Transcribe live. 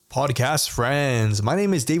Podcast friends, my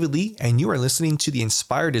name is David Lee, and you are listening to the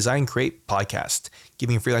Inspire Design Create podcast,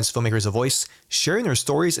 giving freelance filmmakers a voice, sharing their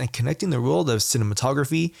stories, and connecting the world of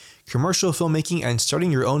cinematography, commercial filmmaking, and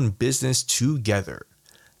starting your own business together.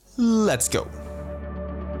 Let's go.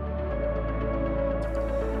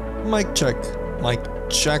 Mic check. Mic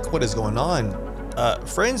check. What is going on?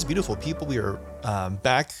 Friends, beautiful people, we are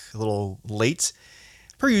back a little late,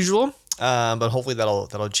 per usual. But hopefully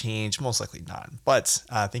that'll change. Most likely not. But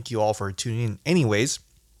thank you all for tuning in. Anyways,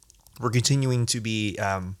 we're continuing to be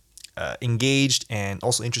engaged and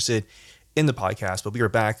also interested in the podcast. But we are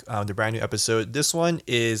back with a brand new episode. This one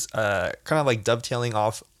is kind of like dovetailing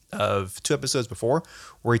off of two episodes before,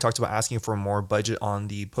 where we talked about asking for more budget on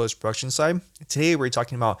the post-production side. Today we're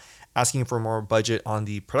talking about asking for more budget on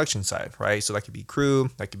the production side, right? So that could be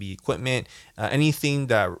crew, that could be equipment, anything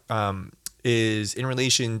that is in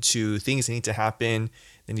relation to things that need to happen,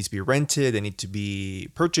 they need to be rented, they need to be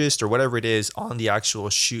purchased, or whatever it is on the actual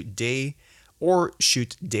shoot day or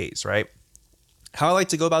shoot days, right? How I like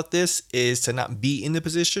to go about this is to not be in the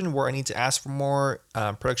position where I need to ask for more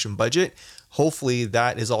production budget. Hopefully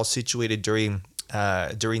that is all situated during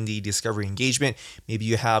the discovery engagement. Maybe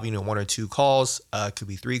you have, one or two calls, could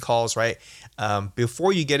be three calls, right?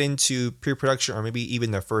 Before you get into pre-production, or maybe even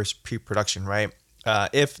the first pre-production, right?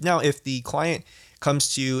 If the client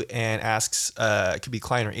comes to you and asks, it could be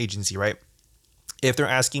client or agency, right? If they're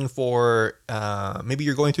asking for, maybe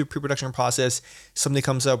you're going through a pre-production process, something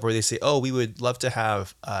comes up where they say, oh, we would love to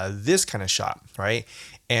have this kind of shot, right?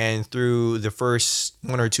 And through the first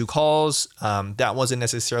one or two calls, that wasn't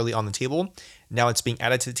necessarily on the table. Now it's being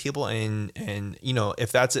added to the table, and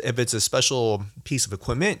if it's a special piece of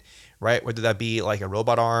equipment, right? Whether that be like a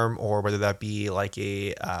robot arm, or whether that be like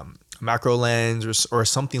a macro lens or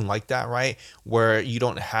something like that, right? Where you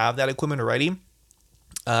don't have that equipment already,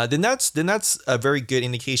 then that's a very good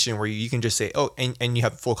indication where you can just say, oh, and you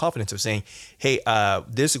have full confidence of saying, hey,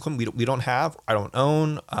 this equipment we don't have, I don't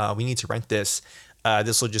own, we need to rent this.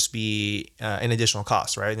 This will just be an additional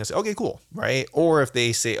cost, right? And they say, okay, cool, right? Or if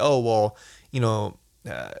they say, oh, well,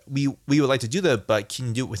 we would like to do that, but can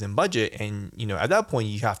you do it within budget? And at that point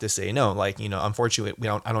you have to say no. Like, unfortunately,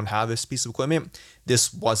 I don't have this piece of equipment.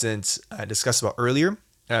 This wasn't discussed about earlier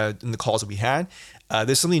in the calls that we had.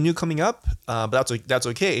 There's something new coming up, but that's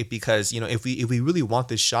okay, because if we really want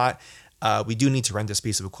this shot, we do need to rent this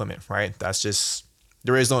piece of equipment, right? That's just,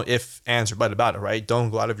 there is no if, ands, or but about it, right?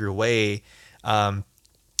 Don't go out of your way to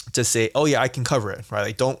say, oh yeah, I can cover it, right?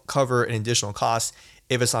 Like, don't cover an additional cost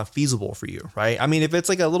if it's not feasible for you, right? I mean, if it's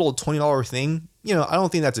like a little $20 thing, I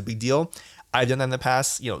don't think that's a big deal. I've done that in the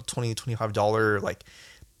past, $20, $25, like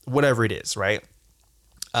whatever it is, right?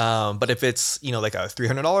 But if it's, like a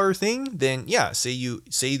 $300 thing, then yeah, say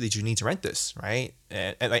that you need to rent this, right?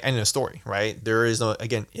 And end of story, right? There is no,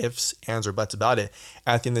 again, ifs, ands, or buts about it.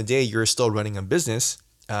 At the end of the day, you're still running a business.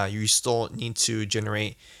 You still need to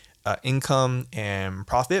generate income and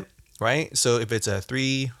profit, right? So if it's a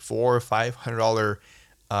 $300, $400, $500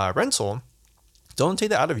 rental, don't take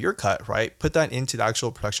that out of your cut, right? Put that into the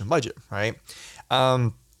actual production budget, right?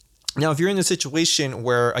 Now, if you're in a situation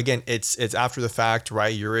where, again, it's after the fact,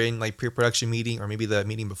 right? You're in like pre-production meeting, or maybe the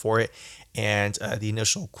meeting before it, and the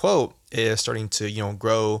initial quote is starting to,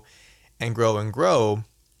 grow and grow and grow.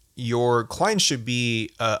 Your client should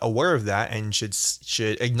be aware of that, and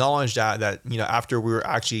should acknowledge that after we're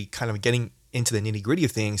actually kind of getting into the nitty gritty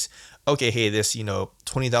of things, okay, hey, this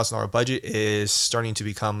 $20,000 budget is starting to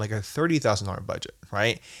become like a $30,000 budget,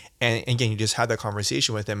 right? And again, you just have that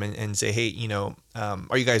conversation with them and say, hey,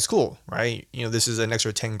 are you guys cool, right? This is an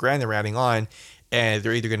extra 10 grand that we're adding on, and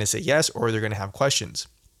they're either going to say yes, or they're going to have questions.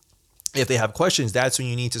 If they have questions, that's when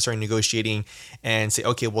you need to start negotiating and say,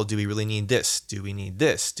 okay, well, do we really need this? Do we need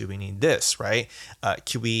this? Do we need this, right?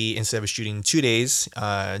 Could we, instead of shooting 2 days,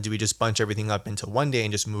 do we just bunch everything up into 1 day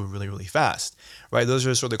and just move really, really fast, right? Those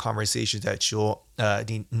are sort of the conversations that you'll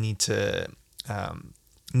need to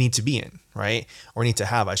be in, right? Or need to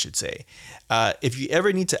have, I should say. If you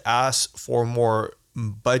ever need to ask for more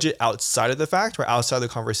budget outside of the fact, or outside of the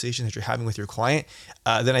conversation that you're having with your client,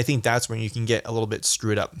 then I think that's when you can get a little bit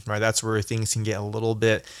screwed up, right? That's where things can get a little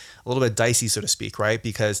bit dicey, so to speak, right?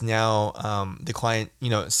 Because now the client,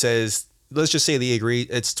 says, let's just say they agree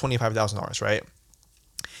it's $25,000, right?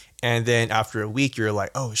 And then after a week, you're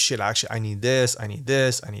like, oh shit, actually, I need this,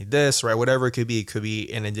 right? Whatever it could be. It could be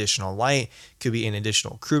an additional light, could be an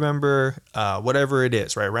additional crew member, whatever it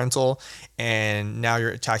is, right? Rental. And now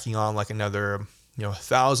you're tacking on like another,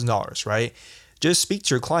 $1,000, right? Just speak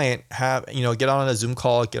to your client, get on a Zoom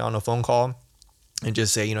call, get on a phone call, and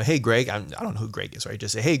just say, hey, Greg, I don't know who Greg is, right?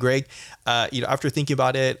 Just say, hey, Greg, after thinking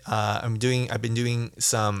about it, I've been doing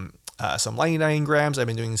some lighting diagrams. I've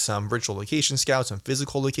been doing some virtual location scouts, some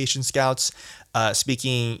physical location scouts,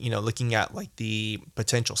 looking at like the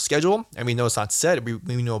potential schedule. And we know it's not set.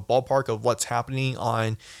 We know a ballpark of what's happening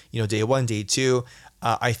on, day one, day two.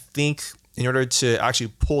 I think in order to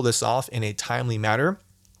actually pull this off in a timely manner,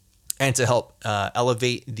 and to help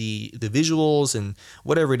elevate the visuals and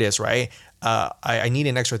whatever it is, right? I need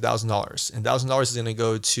an extra $1,000, and $1,000 is going to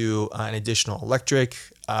go to an additional electric,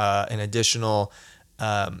 an additional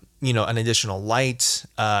light,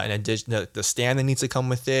 the stand that needs to come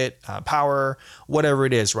with it, power, whatever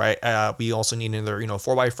it is, right? We also need another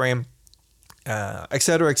 4x frame, et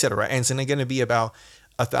cetera, et cetera, right? And it's going to be about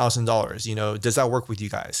 $1,000. Does that work with you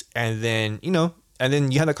guys? And then you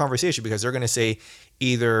have the conversation, because they're going to say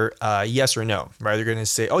either yes or no, right? They're going to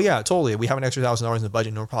say, oh yeah, totally, we have an extra $1,000 in the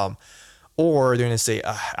budget, no problem. Or they're going to say,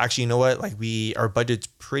 actually, you know what? Like our budget's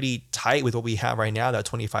pretty tight with what we have right now, that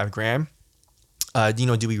 25 grand.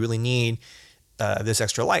 Do we really need this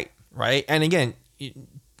extra light, right? And again,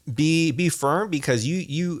 be firm, because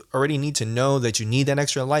you already need to know that you need that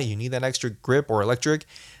extra light, you need that extra grip or electric,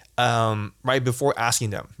 right, before asking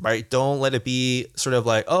them, right? Don't let it be sort of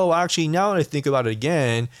like, oh, actually, now that I think about it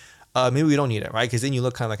again, maybe we don't need it, right? Because then you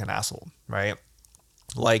look kind of like an asshole, right?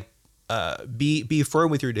 Like, be firm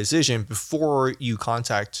with your decision before you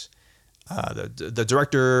contact the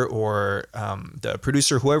director or the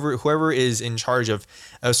producer, whoever is in charge of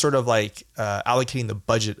sort of like allocating the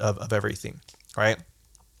budget of everything, right?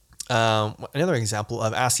 Another example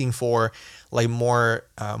of asking for like more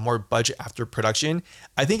budget after production,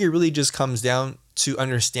 I think it really just comes down to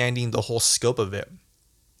understanding the whole scope of it.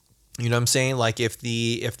 You know what I'm saying? Like if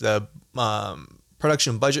the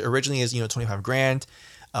production budget originally is 25 grand,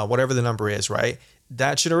 whatever the number is, right?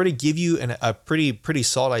 That should already give you a pretty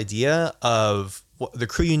solid idea of what the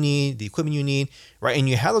crew you need, the equipment you need, right? And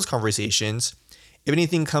you have those conversations. If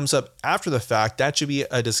anything comes up after the fact, that should be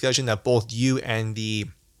a discussion that both you and the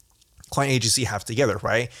client agency have together,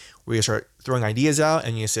 right? Where you start throwing ideas out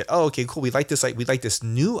and you say, oh, okay, cool. We like this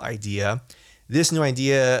new idea. This new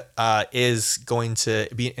idea is going to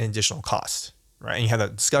be an additional cost, right? And you have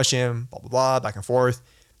that discussion, blah, blah, blah, back and forth,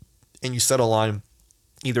 and you settle on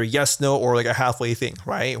either yes, no, or like a halfway thing,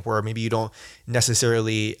 right? Where maybe you don't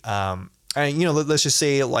necessarily, let's just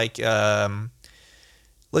say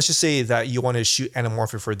that you want to shoot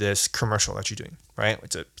anamorphic for this commercial that you're doing, right?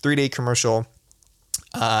 It's a 3-day commercial,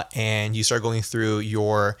 and you start going through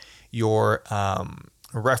your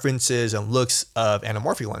references and looks of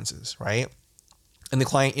anamorphic lenses, right? And the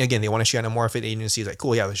client, again, they want to shoot anamorphic. The agency is like,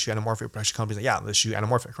 cool, yeah, let's shoot anamorphic. Production company's like, yeah, let's shoot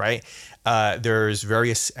anamorphic, right? There's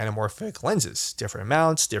various anamorphic lenses, different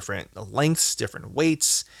amounts, different lengths, different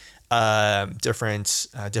weights, different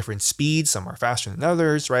speeds. Some are faster than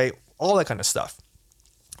others, right? All that kind of stuff,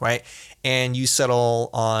 right? And you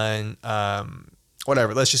settle on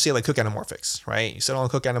whatever. Let's just say like Cooke Anamorphics, right? You settle on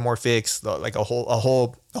Cooke Anamorphics, like a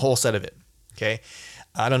whole set of it. Okay,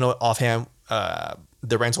 I don't know offhand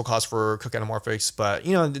the rental cost for Cooke Anamorphics, but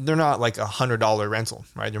they're not like $100 rental,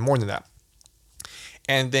 right? They're more than that.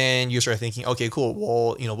 And then you start thinking, okay, cool.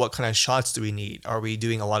 Well, what kind of shots do we need? Are we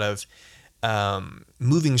doing a lot of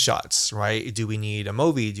moving shots, right? Do we need a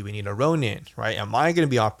Movi? Do we need a Ronin, right? Am I going to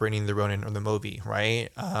be operating the Ronin or the Movi, right?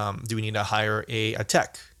 Do we need to hire a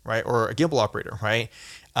tech, right? Or a gimbal operator, right?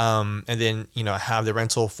 And then, have the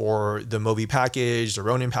rental for the Movi package, the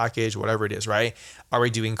Ronin package, whatever it is, right? Are we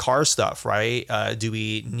doing car stuff, right? Do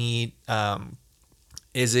we need,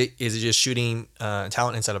 is it just shooting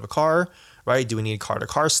talent inside of a car, right? Do we need car to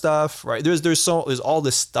car stuff, right? There's all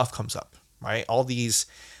this stuff comes up, right? All these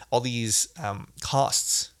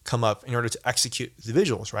costs come up in order to execute the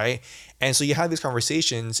visuals, right? And so you have these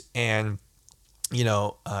conversations, and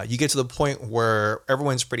you get to the point where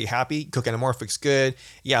everyone's pretty happy. Cooke Anamorphic's good.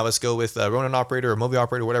 Yeah, let's go with a Ronin operator or Movi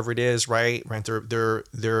operator, whatever it is, right? Rent their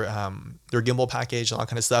gimbal package and all that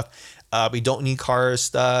kind of stuff. We don't need car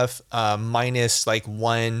stuff, minus like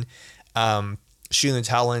one shooting the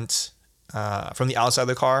talent from the outside of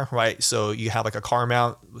the car, right? So you have like a car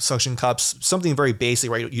mount, suction cups, something very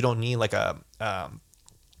basic, right? You don't need like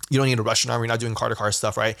you don't need a Russian arm. You're not doing car-to-car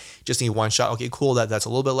stuff, right? Just need one shot. Okay, cool. That's a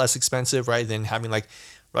little bit less expensive, right? Than having like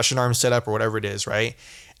Russian arm setup or whatever it is, right?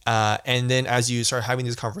 And then as you start having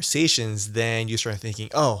these conversations, then you start thinking,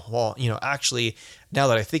 oh, well, actually, now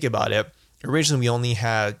that I think about it, originally we only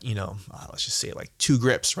had, let's just say like 2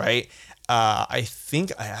 grips, right? I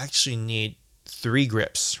think I actually need 3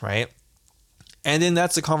 grips, right? And then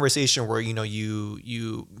that's a conversation where,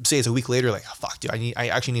 you say it's a week later, like, oh, fuck, dude, I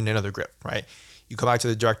actually need another grip, right? you come back to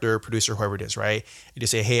the director, producer, whoever it is, right? You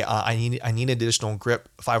just say, hey, I need additional grip,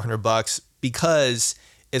 $500, because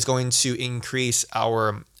it's going to increase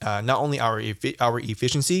our not only our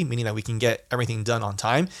efficiency, meaning that we can get everything done on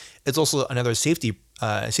time. It's also another safety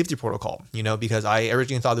protocol, because I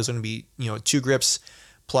originally thought there's going to be 2 grips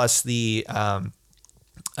plus the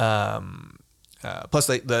plus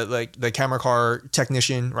the camera car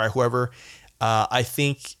technician, right? Whoever. I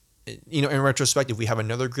think, in retrospect, if we have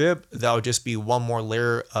another grip, that would just be one more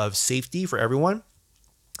layer of safety for everyone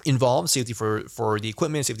involved. Safety for the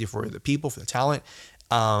equipment, safety for the people, for the talent.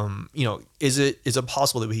 Is it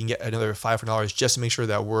possible that we can get another $500 just to make sure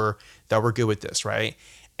that we're good with this, right?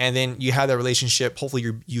 And then you have that relationship. Hopefully,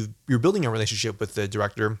 you're building a relationship with the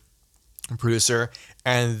director, producer,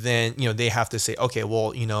 and then they have to say, okay,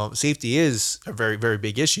 well, safety is a very, very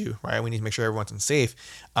big issue, right? We need to make sure everyone's safe.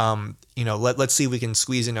 Let's see if we can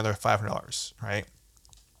squeeze in another $500, right?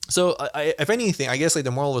 So if anything, I guess like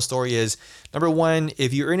the moral of the story is, number one,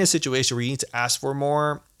 if you're in a situation where you need to ask for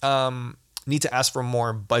more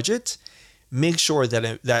budget, make sure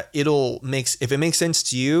that if it makes sense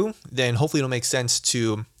to you, then hopefully it'll make sense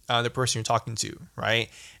to the person you're talking to, right?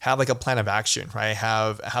 Have like a plan of action, right?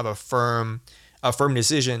 Have a firm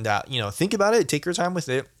decision that, think about it, take your time with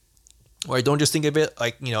it, or don't just think of it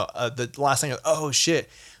like, the last thing, oh shit,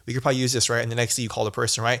 we could probably use this, right? And the next day you call the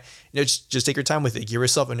person, right? Just take your time with it. Give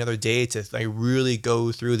yourself another day to like really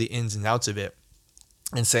go through the ins and outs of it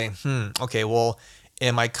and say, okay, well,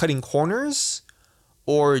 am I cutting corners,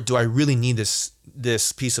 or do I really need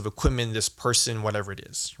this piece of equipment, this person, whatever it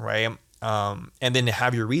is, right? And then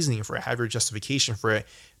have your reasoning for it, have your justification for it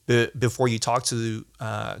before you talk to the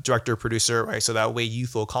director or producer, right? So that way you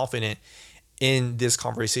feel confident in this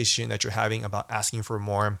conversation that you're having about asking for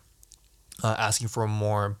more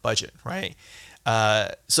budget, right?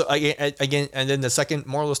 So again, and then the second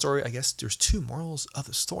moral of the story, I guess there's 2 morals of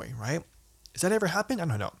the story, right? Has that ever happened? I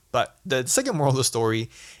don't know. But the second moral of the story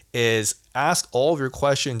is ask all of your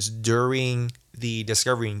questions during the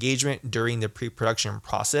discovery engagement, during the pre-production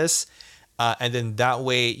process. And then that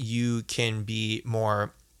way you can be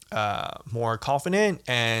more confident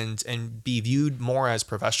and be viewed more as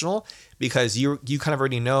professional, because you kind of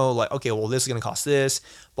already know, like, okay, well, this is going to cost this,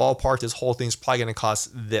 ballpark, this whole thing's probably going to cost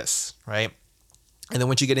this, right? And then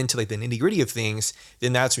once you get into like the nitty gritty of things,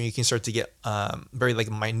 then that's when you can start to get very like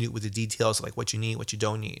minute with the details, like what you need, what you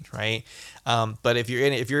don't need, right? But if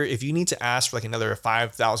you need to ask for like another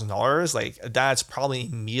 $5,000, like that's probably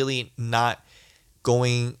immediately not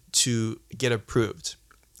going to get approved,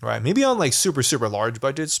 right? Maybe on like super, super large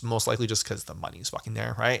budgets, most likely just because the money's fucking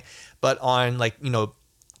there, right? But on like,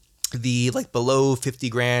 the like below 50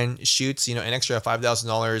 grand shoots, an extra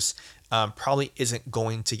 $5,000 probably isn't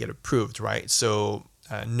going to get approved, right? So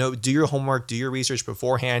do your homework, do your research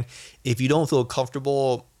beforehand. If you don't feel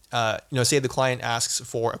comfortable, say the client asks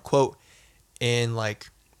for a quote in like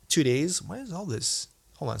 2 days. What is all this?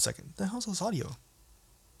 Hold on a second. The hell's this audio?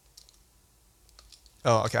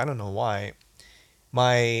 Oh, okay. I don't know why.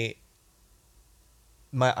 My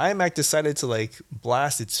iMac decided to like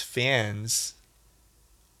blast its fans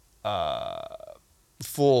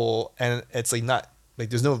full, and it's like not like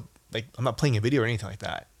there's no like I'm not playing a video or anything like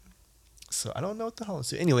that. So I don't know what the hell it's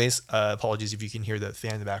doing. Anyways, apologies if you can hear the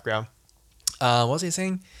fan in the background. What was I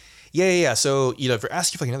saying? Yeah. So if you're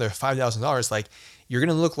asking for like another $5,000, like you're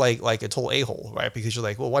gonna look like a total a-hole, right? Because you're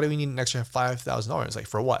like, well, why do we need an extra $5,000? Like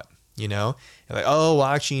for what? You're like, oh, well,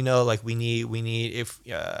 actually, like we need we need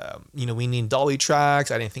dolly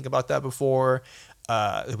tracks. I didn't think about that before.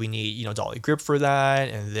 We need, dolly grip for that.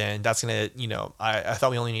 And then that's going to, I thought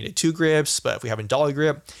we only needed 2 grips, but if we have a dolly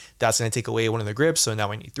grip, that's going to take away one of the grips. So now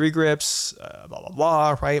we need 3 grips, blah, blah,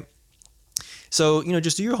 blah. Right. So,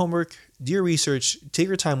 just do your homework, do your research, take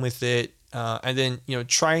your time with it. And then,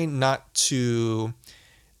 try not to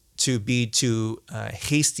be too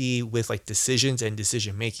hasty with like decisions and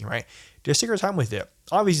decision making, right? Just take your time with it.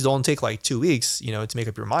 Obviously, don't take like 2 weeks, to make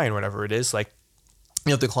up your mind, whatever it is. Like,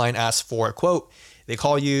 if the client asks for a quote, they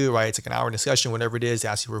call you, right? It's like an hour discussion, whatever it is, they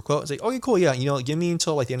ask you for a quote. It's like, okay, cool, yeah, give me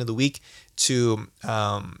until like the end of the week to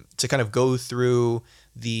kind of go through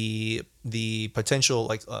the potential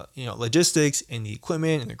like logistics and the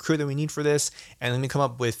equipment and the crew that we need for this, and let me come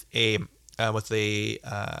up with an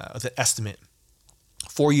estimate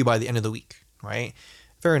for you by the end of the week, right?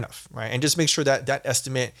 Fair enough, right? And just make sure that that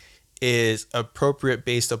estimate is appropriate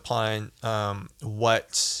based upon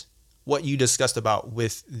what you discussed about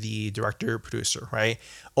with the director producer, right?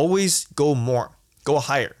 Always go go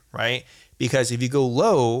higher, right? Because if you go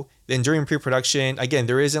low, then during pre-production, again,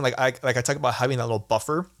 there isn't like I talk about having that little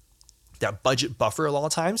buffer that budget buffer a lot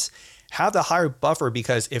of times. Have the higher buffer,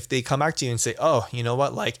 because if they come back to you and say, oh, you know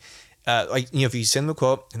what, if you send them a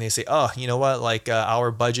quote and they say, oh, you know what,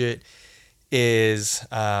 our budget is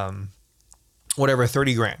whatever,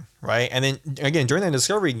 30 grand, right? And then again, during that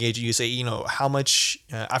discovery engagement, you say, you know, how much,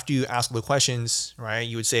 after you ask the questions, right?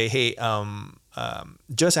 You would say, hey,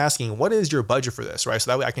 just asking, what is your budget for this, right?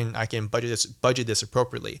 So that way I can budget this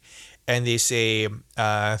appropriately. And they say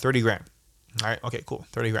 30 grand. All right, okay, cool,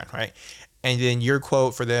 30 grand, right? And then your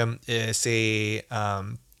quote for them is say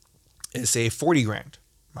 40 grand,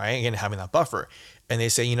 right? Again, having that buffer. And they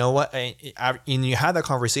say, you know what, and you have that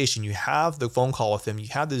conversation, you have the phone call with them, you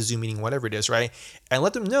have the Zoom meeting, whatever it is, right? And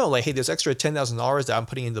let them know, like, hey, this extra $10,000 that I'm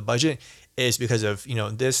putting in the budget is because of, you know,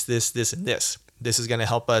 this, and this. This is going to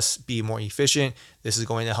help us be more efficient. This is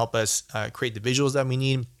going to help us create the visuals that we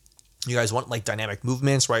need. You guys want like dynamic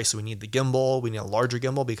movements, right? So we need the gimbal. We need a larger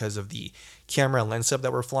gimbal because of the camera and lens setup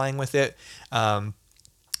that we're flying with it.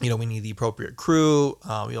 We need the appropriate crew.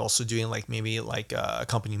 We also doing maybe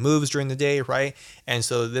company moves during the day, right? And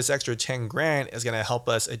so this extra 10 grand is going to help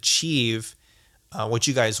us achieve what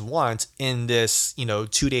you guys want in this,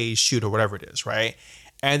 2-day shoot or whatever it is, right?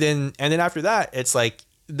 And then after that, it's like,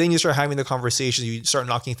 then you start having the conversations. You start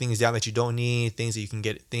knocking things down that you don't need, things that you can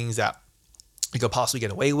get, things that you could possibly get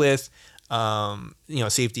away with.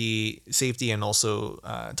 Safety, and also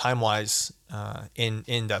time-wise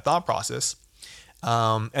in that thought process.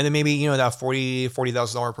 And then maybe, that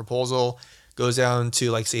 $40,000 proposal goes down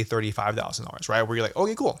to say $35,000, right? Where you're like,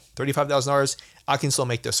 okay, cool, $35,000, I can still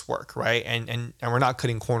make this work, right? And we're not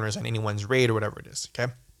cutting corners on anyone's rate or whatever it is,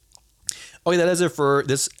 okay? Okay, that is it for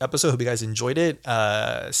this episode. Hope you guys enjoyed it.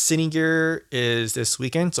 Cine Gear is this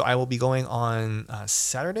weekend, so I will be going on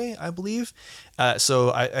Saturday, I believe.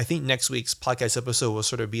 So I think next week's podcast episode will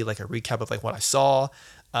sort of be like a recap of what I saw,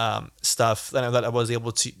 stuff that I was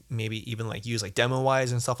able to maybe even use demo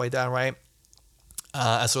wise and stuff like that, right?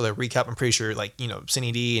 As sort of recap, I'm pretty sure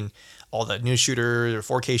Cine D and all the news shooters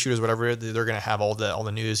or 4K shooters, whatever, they're gonna have all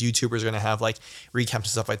the news. YouTubers are gonna have recaps and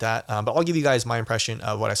stuff like that. But I'll give you guys my impression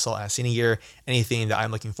of what I saw at Cine Gear, anything that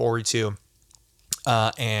I'm looking forward to,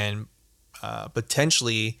 and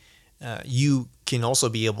potentially you can also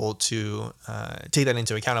be able to take that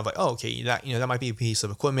into account of okay, that might be a piece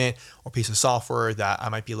of equipment or piece of software that I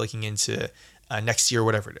might be looking into next year,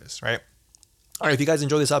 whatever it is, right? All right, if you guys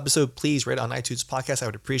enjoyed this episode, please rate it on iTunes Podcast. I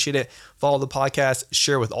would appreciate it. Follow the podcast,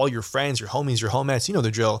 share with all your friends, your homies, your homettes. You know the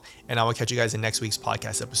drill. And I will catch you guys in next week's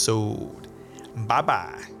podcast episode.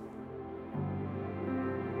 Bye-bye.